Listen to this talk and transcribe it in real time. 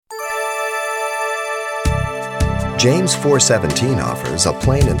James 4:17 offers a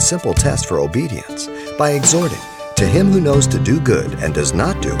plain and simple test for obedience by exhorting, "To him who knows to do good and does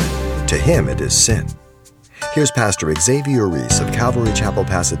not do it, to him it is sin." Here's Pastor Xavier Reese of Calvary Chapel,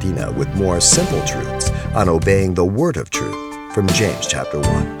 Pasadena with more simple truths on obeying the word of truth from James chapter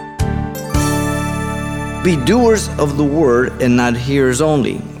 1. Be doers of the word and not hearers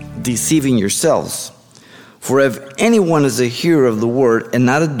only, deceiving yourselves. For if anyone is a hearer of the word and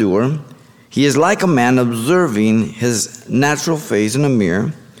not a doer, he is like a man observing his natural face in a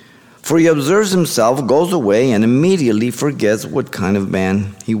mirror. For he observes himself, goes away, and immediately forgets what kind of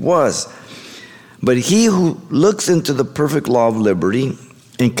man he was. But he who looks into the perfect law of liberty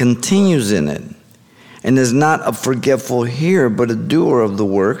and continues in it, and is not a forgetful hearer, but a doer of the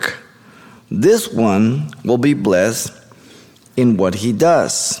work, this one will be blessed in what he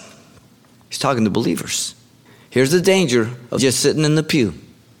does. He's talking to believers. Here's the danger of just sitting in the pew,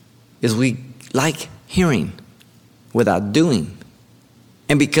 is we like hearing without doing.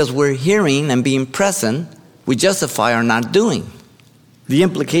 And because we're hearing and being present, we justify our not doing. The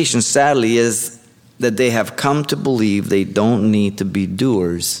implication, sadly, is that they have come to believe they don't need to be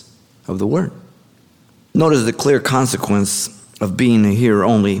doers of the word. Notice the clear consequence of being a hearer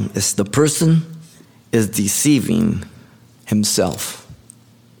only is the person is deceiving himself.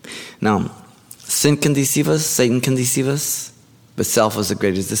 Now, sin can deceive us, Satan can deceive us, but self is the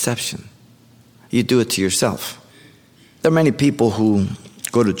greatest deception. You do it to yourself. There are many people who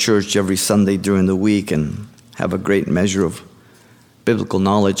go to church every Sunday during the week and have a great measure of biblical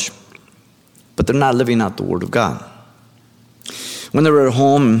knowledge, but they're not living out the Word of God. When they're at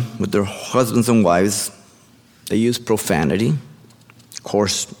home with their husbands and wives, they use profanity,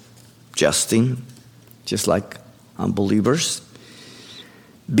 coarse jesting, just like unbelievers,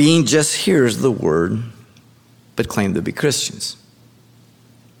 being just hearers of the Word, but claim to be Christians.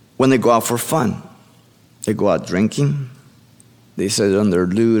 When they go out for fun, they go out drinking, they sit under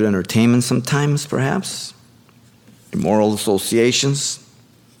lewd entertainment sometimes, perhaps, immoral associations,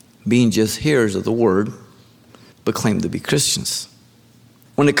 being just hearers of the word, but claim to be Christians.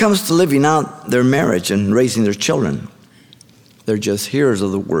 When it comes to living out their marriage and raising their children, they're just hearers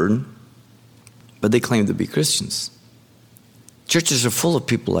of the word, but they claim to be Christians. Churches are full of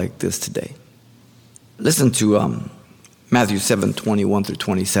people like this today. Listen to Matthew 7:21 through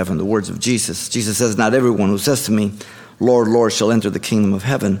 27, the words of Jesus. Jesus says, "Not everyone who says to me, 'Lord, Lord,' shall enter the kingdom of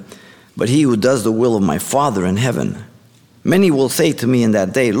heaven, but he who does the will of my Father in heaven. Many will say to me in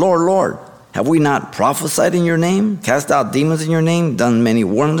that day, 'Lord, Lord, have we not prophesied in your name, cast out demons in your name, done many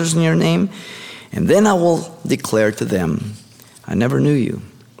wonders in your name?' And then I will declare to them, 'I never knew you.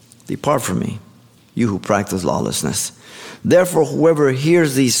 Depart from me, you who practice lawlessness.' Therefore, whoever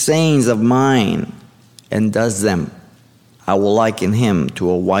hears these sayings of mine and does them, I will liken him to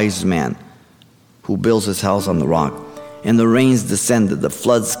a wise man who builds his house on the rock. And the rains descended, the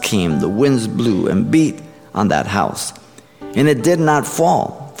floods came, the winds blew and beat on that house. And it did not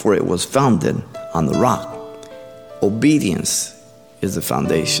fall, for it was founded on the rock." Obedience is the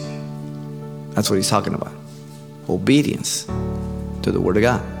foundation. That's what he's talking about. Obedience to the Word of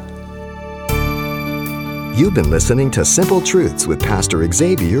God. You've been listening to Simple Truths with Pastor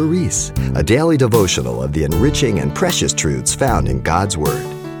Xavier Reese, a daily devotional of the enriching and precious truths found in God's Word.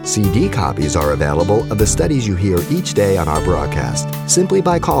 CD copies are available of the studies you hear each day on our broadcast simply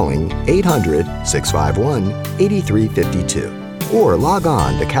by calling 800-651-8352 or log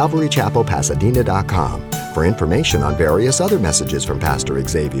on to CalvaryChapelPasadena.com for information on various other messages from Pastor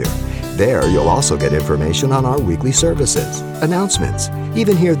Xavier. There, you'll also get information on our weekly services, announcements,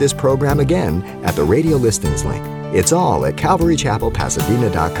 even hear this program again at the radio listings link. It's all at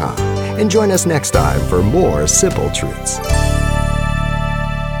CalvaryChapelPasadena.com. And join us next time for more Simple Truths.